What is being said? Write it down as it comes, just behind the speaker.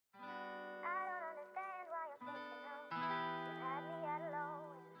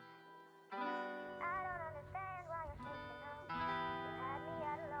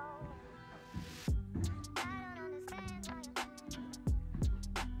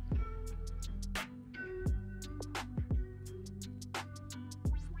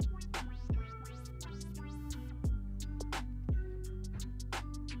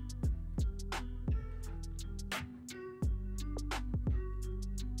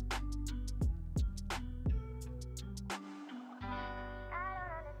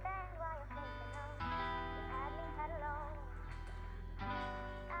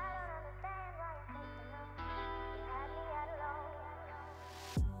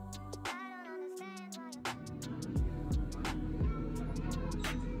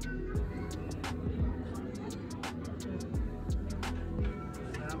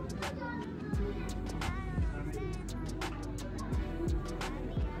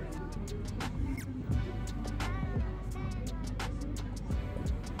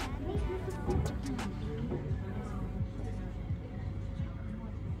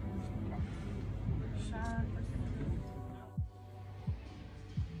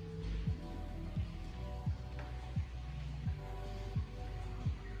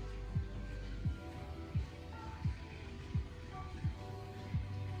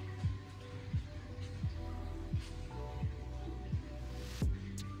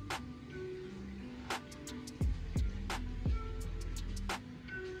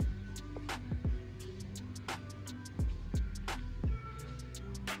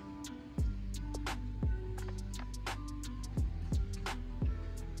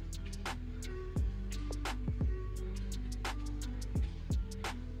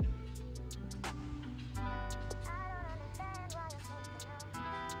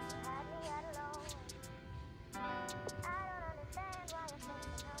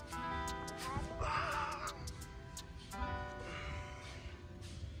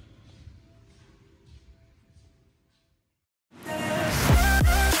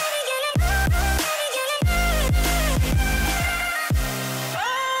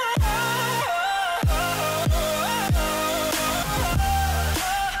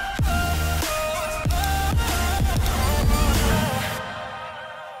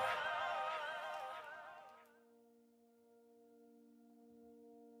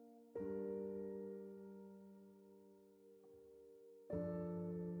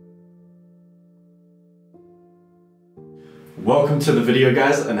Welcome to the video,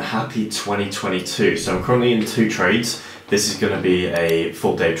 guys, and happy 2022. So I'm currently in 2 trades. This is going to be a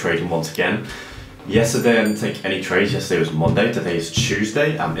full day of trading once again. Yesterday I didn't take any trades. Yesterday was Monday, today is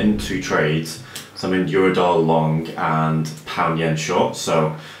Tuesday. I'm in 2 trades. So I'm in Eurodollar long and pound yen short.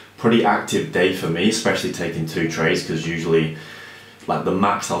 So pretty active day for me, especially taking 2 trades, because usually like the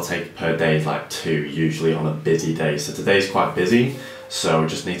max I'll take per day is like 2, usually on a busy day. So today's quite busy, so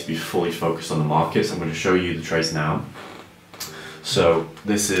just need to be fully focused on the markets. I'm going to show you the trades now. So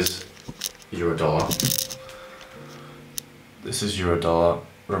this is Eurodollar. This is Eurodollar.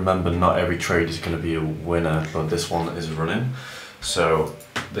 Remember, not every trade is going to be a winner, but this one is running. So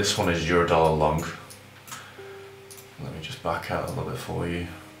this one is Eurodollar long. Let me just back out a little bit for you.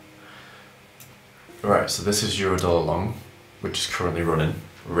 Right, so this is Eurodollar long, which is currently running,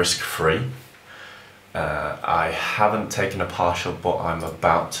 risk-free. I haven't taken a partial, but I'm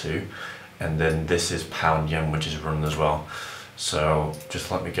about to. And then this is pound yen, which is running as well. So just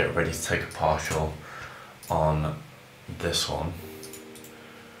let me get ready to take a partial on this one.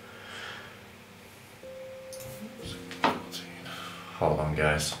 Hold on,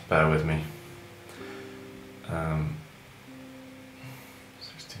 guys, bear with me. 16,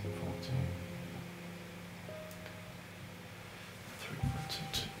 14,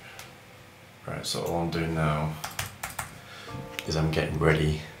 3.22. Right, so all I'm doing now is I'm getting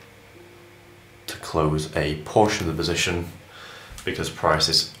ready to close a portion of the position, because price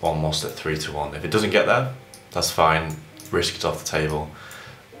is almost at 3 to 1. If it doesn't get there, that's fine, risk is off the table.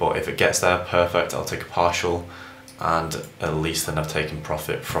 But if it gets there, perfect, I'll take a partial, and at least then I've taken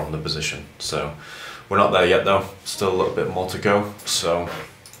profit from the position. So we're not there yet though, still a little bit more to go. So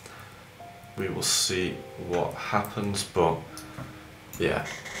we will see what happens, but yeah,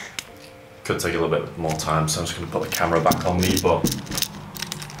 could take a little bit more time. So I'm just gonna put the camera back on me, but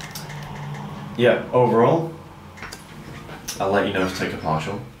yeah, overall, I'll let you know to take a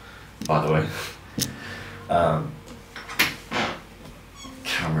partial, by the way.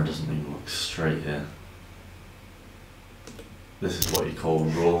 Camera doesn't even look straight here. This is what you call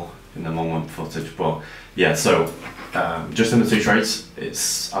raw in the moment footage, but yeah, so just in the 2 trades,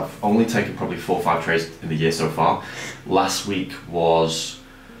 I've only taken probably 4 or 5 trades in the year so far. Last week was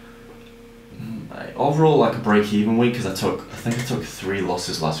overall like a break-even week, because I think I took 3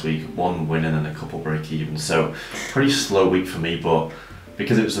 losses last week, 1 winning and a couple break-even. So pretty slow week for me, but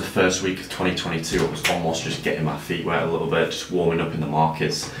because it was the first week of 2022, it was almost just getting my feet wet a little bit, just warming up in the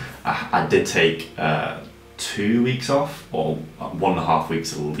markets. I did take 2 weeks off, or 1.5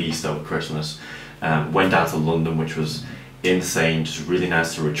 weeks at least over Christmas. Went down to London, which was insane, just really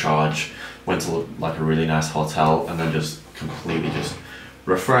nice to recharge. Went to like a really nice hotel, and then just completely just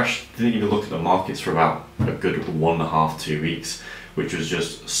refreshed. Didn't even look at the markets for about a good 1.5–2 weeks, which was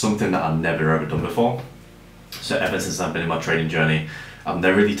just something that I've never ever done before. So ever since I've been in my trading journey, I've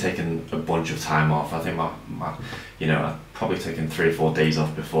never really taken a bunch of time off. I think I've probably taken 3 or 4 days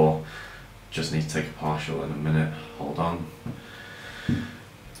off before. Just need to take a partial in a minute. Hold on.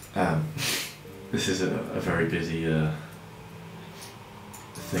 This is a very busy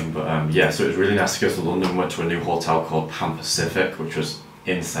thing, but yeah, so it was really nice to go to London. Went to a new hotel called Pan Pacific, which was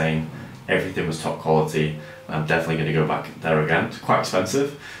insane. Everything was top quality. I'm definitely going to go back there again. It's quite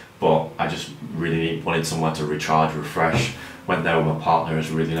expensive, but I just really wanted somewhere to recharge, refresh. Went there with my partner. It was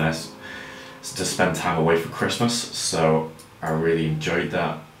really nice to spend time away for Christmas, so I really enjoyed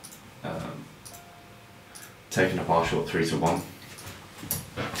that. Taking a partial at 3 to 1.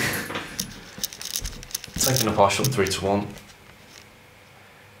 Taking a partial at 3 to 1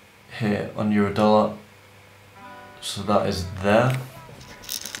 here on Eurodollar. So that is there.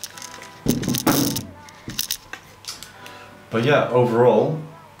 But yeah, overall,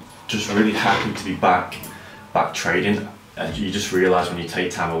 just really happy to be back trading. And you just realise when you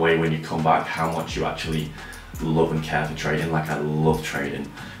take time away, when you come back, how much you actually love and care for trading. Like, I love trading.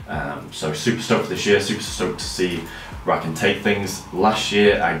 So super stoked for this year, super stoked to see where I can take things. Last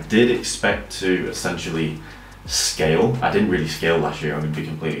year I did expect to essentially scale. I didn't really scale last year, I'm going to be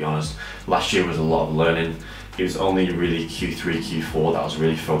completely honest. Last year was a lot of learning. It was only really Q3, Q4 that I was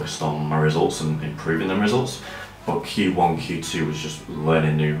really focused on my results and improving them results. But Q1, Q2 was just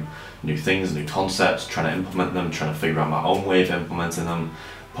learning new things, new concepts, trying to implement them, trying to figure out my own way of implementing them,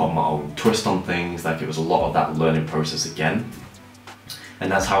 put my own twist on things. Like, it was a lot of that learning process again.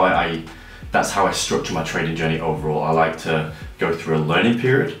 And that's how I structure my trading journey overall. I like to go through a learning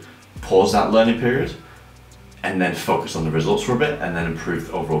period, pause that learning period, and then focus on the results for a bit, and then improve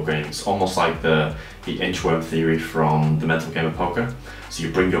the overall game. It's almost like the inchworm theory from the mental game of poker. So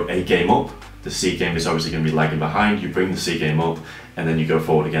you bring your A game up, the C game is obviously going to be lagging behind, you bring the C game up, and then you go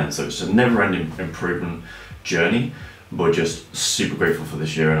forward again. So it's a never-ending improvement journey. but just super grateful for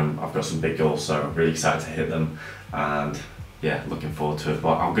this year, and I've got some big goals, so I'm really excited to hit them, and yeah, looking forward to it.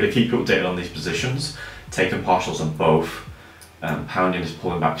 But I'm going to keep you updated on these positions, taking partials on both. Pound yen is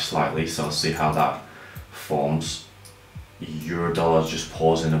pulling back slightly, so I'll see how that forms. Euro dollar is just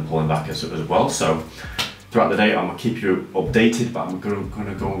pausing and pulling back as well. So throughout the day, I'm gonna keep you updated, but I'm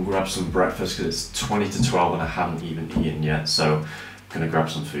gonna go and grab some breakfast because it's 20 to 12 and I haven't even eaten yet. So I'm gonna grab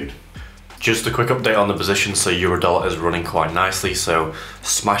some food. Just a quick update on the position. So euro dollar is running quite nicely. So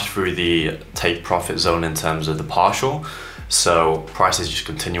smashed through the take profit zone in terms of the partial. So price is just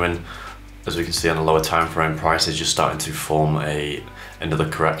continuing. As we can see on the lower time frame, price is just starting to form another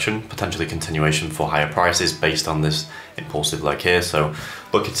correction, potentially continuation for higher prices based on this impulsive leg here. So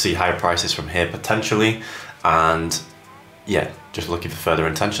looking to see higher prices from here potentially, and yeah, just looking for further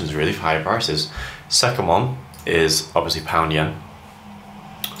intentions really for higher prices. Second one is obviously pound yen.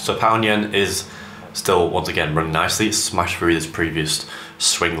 So pound yen is still once again running nicely. It's smashed through this previous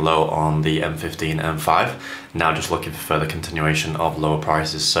swing low on the M15, M5. Now just looking for further continuation of lower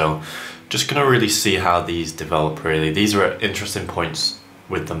prices. So just gonna really see how these develop really. These are interesting points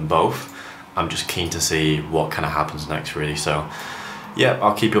with them both. I'm just keen to see what kind of happens next really. So yeah,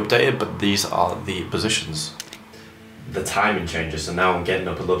 I'll keep you updated, but these are the positions. The timing changes, so now I'm getting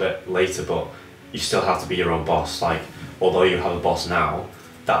up a little bit later, but you still have to be your own boss. Like, although you have a boss now,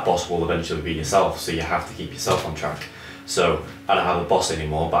 that boss will eventually be yourself, so you have to keep yourself on track. So I don't have a boss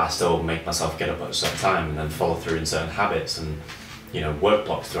anymore, but I still make myself get up at a certain time and then follow through in certain habits and, you know, work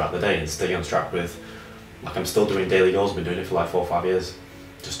blocks throughout the day and stay on track with, like, I'm still doing daily goals. I've been doing it for like 4 or 5 years,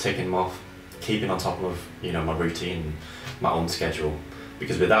 just taking them off, keeping on top of, you know, my routine, my own schedule.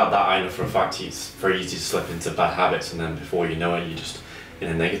 Because without that, I know for a fact it's very easy to slip into bad habits, and then before you know it, you're just in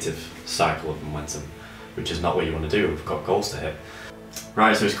a negative cycle of momentum, which is not what you want to do. We've got goals to hit.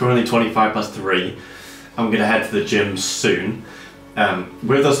 Right, so it's currently 3:25. I'm gonna head to the gym soon.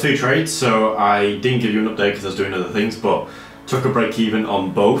 With those 2 trades, so I didn't give you an update because I was doing other things, but took a break even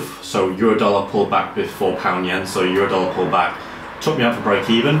on both. So euro dollar pulled back before pound yen, so euro dollar pulled back, took me out for break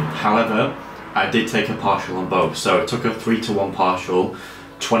even. However, I did take a partial on both, so I took a 3-to-1 partial,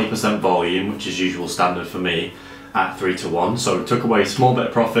 20% volume, which is usual standard for me, at 3-to-1. So took away a small bit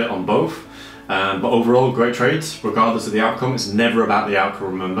of profit on both, but overall great trades regardless of the outcome. It's never about the outcome,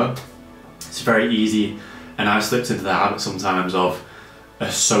 remember. It's very easy, and I've slipped into the habit sometimes of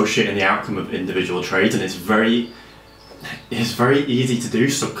associating the outcome of individual trades, and it's very easy to do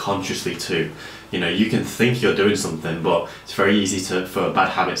subconsciously too. You know, you can think you're doing something, but it's very easy for bad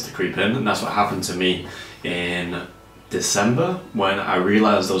habits to creep in, and that's what happened to me in December when I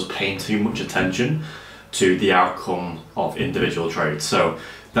realized I was paying too much attention to the outcome of individual trades. So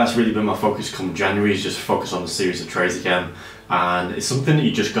that's really been my focus come January, is just focus on the series of trades again, and it's something that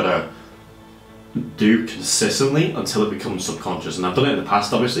you just gotta do consistently until it becomes subconscious. And I've done it in the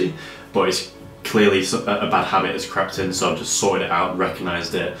past obviously, but it's clearly a bad habit has crept in, so I've just sorted it out,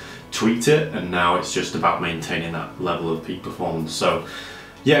 recognized it, tweaked it, and now it's just about maintaining that level of peak performance. So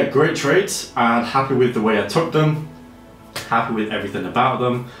yeah, great trades, and happy with the way I took them, happy with everything about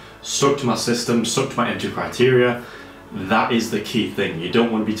them, stuck to my system, stuck to my entry criteria. That is the key thing. You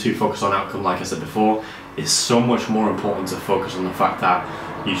don't want to be too focused on outcome. Like I said before, it's so much more important to focus on the fact that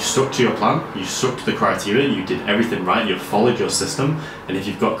you stuck to your plan, you stuck to the criteria, you did everything right, you followed your system, and if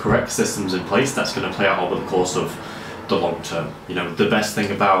you've got correct systems in place, that's going to play out over the course of the long term. You know, the best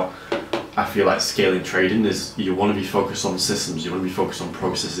thing about, I feel like, scaling trading is you want to be focused on systems, you want to be focused on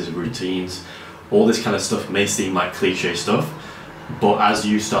processes, routines. All this kind of stuff may seem like cliche stuff, but as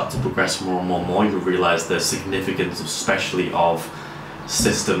you start to progress more and more and more, you'll realize the significance, especially of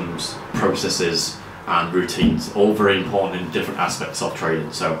systems, processes, and routines, all very important in different aspects of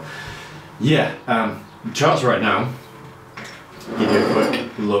trading. So yeah, charts right now, give you a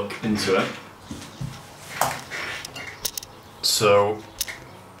quick look into it. So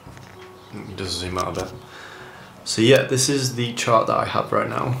just zoom out a bit. So yeah, this is the chart that I have right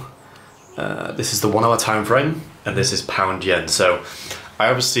now. This is the 1 hour time frame, and this is pound yen. So I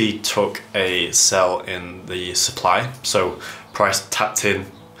obviously took a sell in the supply, so price tapped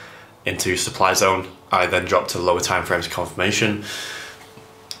into supply zone. I then dropped to lower time frames confirmation,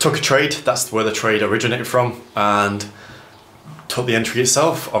 took a trade. That's where the trade originated from, and took the entry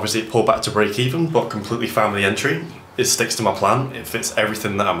itself. Obviously it pulled back to break even, but completely found the entry. It sticks to my plan, it fits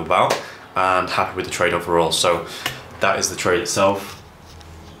everything that I'm about, and happy with the trade overall. So that is the trade itself.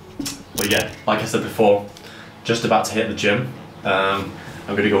 But yeah, like I said before, just about to hit the gym. I'm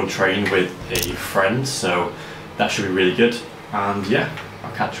gonna go and train with a friend, so that should be really good. And yeah,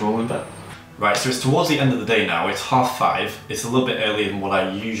 I'll catch you all in a bit. Right, so it's towards the end of the day now. It's 5:30. It's a little bit earlier than what I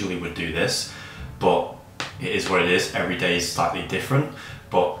usually would do this, but it is what it is. Every day is slightly different.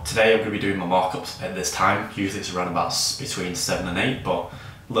 But today I'm going to be doing my markups at this time. Usually it's around about between 7 and 8, but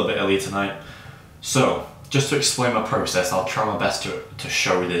a little bit earlier tonight. So just to explain my process, I'll try my best to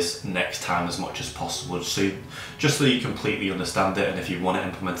show you this next time as much as possible, just so you completely understand it, and if you want to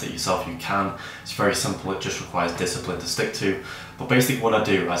implement it yourself, you can. It's very simple, it just requires discipline to stick to. But basically what I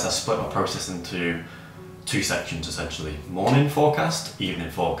do is I split my process into 2 sections essentially. Morning forecast,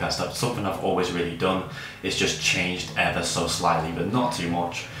 evening forecast. That's something I've always really done. It's just changed ever so slightly, but not too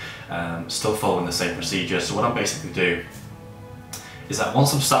much. Still following the same procedure. So what I basically do is that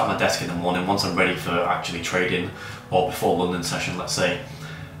once I'm sat at my desk in the morning, once I'm ready for actually trading, or before London session, let's say,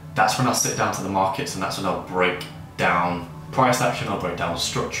 that's when I'll sit down to the markets, and that's when I'll break down price action, I'll break down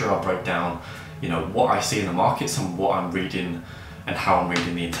structure, I'll break down, you know, what I see in the markets and what I'm reading and how I'm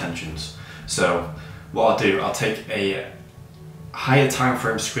reading the intentions. So what I'll do, I'll take a higher time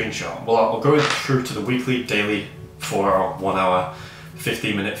frame screenshot. Well, I'll go through to the weekly, daily, 4 hour, 1 hour,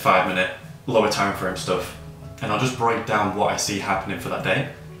 15 minute, 5 minute, lower time frame stuff, and I'll just break down what I see happening for that day.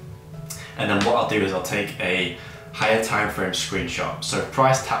 And then what I'll do is I'll take a higher time frame screenshot. So if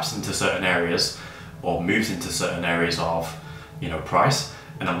price taps into certain areas or moves into certain areas of, you know, price,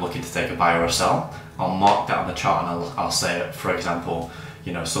 and I'm looking to take a buy or a sell, I'll mark that on the chart, and I'll say, for example,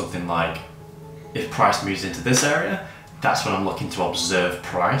 you know, something like, if price moves into this area, that's when I'm looking to observe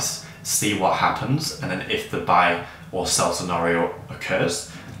price, see what happens, and then if the buy or sell scenario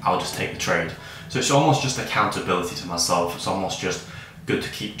occurs, I'll just take the trade. So it's almost just accountability to myself. It's almost just good to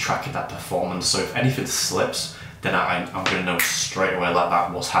keep track of that performance. So if anything slips, then I'm going to know straight away like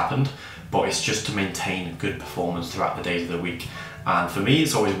that what's happened. But it's just to maintain a good performance throughout the days of the week. And for me,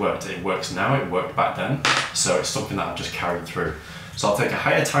 it's always worked. It works now, it worked back then. So it's something that I've just carried through. So I'll take a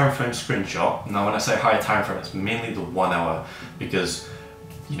higher time frame screenshot. Now when I say higher time frame, it's mainly the 1 hour, because,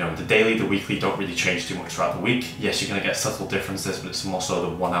 you know, the daily, the weekly don't really change too much throughout the week. Yes, you're going to get subtle differences, but it's more so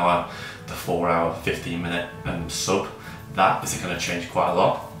the 1 hour, the 4 hour, 15 minute and sub. That is going to change quite a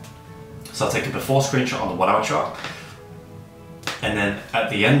lot. So I'll take a before screenshot on the 1 hour chart. And then at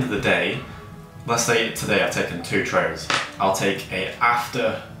the end of the day, let's say today I've taken 2 trades. I'll take a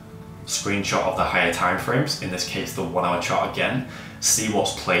after screenshot of the higher time frames, in this case the 1 hour chart again, see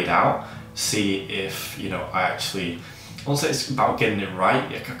what's played out, see if, you know, I won't say it's about getting it right.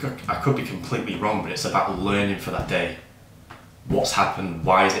 I could be completely wrong, but it's about learning for that day. What's happened,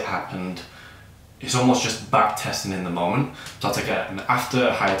 why has it happened? It's almost just back testing in the moment. So I'll take an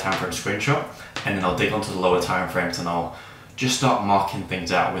after higher time frame screenshot, and then I'll dig onto the lower time frames, and I'll just start marking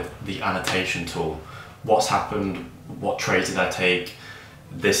things out with the annotation tool. What's happened, what trades did I take,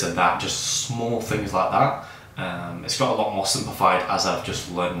 this and that, just small things like that. It's got a lot more simplified as I've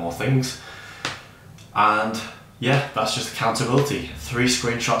just learned more things. And yeah, that's just accountability. 3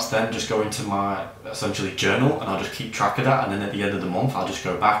 screenshots then just go into my essentially journal, and I'll just keep track of that, and then at the end of the month I'll just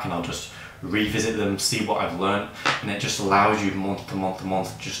go back and I'll just revisit them, see what I've learned, and it just allows you month to month to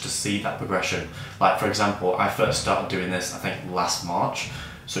month just to see that progression. Like for example, I first started doing this I think last March,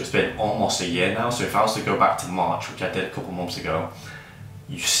 so it's been almost a year now. So if I was to go back to March, which I did a couple months ago,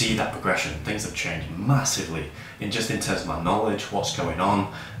 you see that progression. Things have changed massively in terms of my knowledge, what's going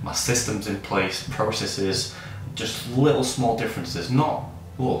on, my systems in place, processes, just little small differences. Not,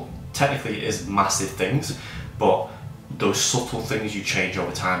 well, technically it is massive things, but those subtle things you change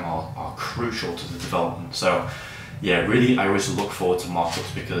over time are crucial to the development. So yeah, really I always look forward to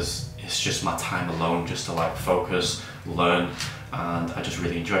markups, because it's just my time alone just to like focus, learn, and I just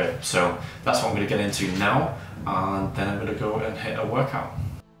really enjoy it. So that's what I'm going to get into now, and then I'm going to go and hit a workout.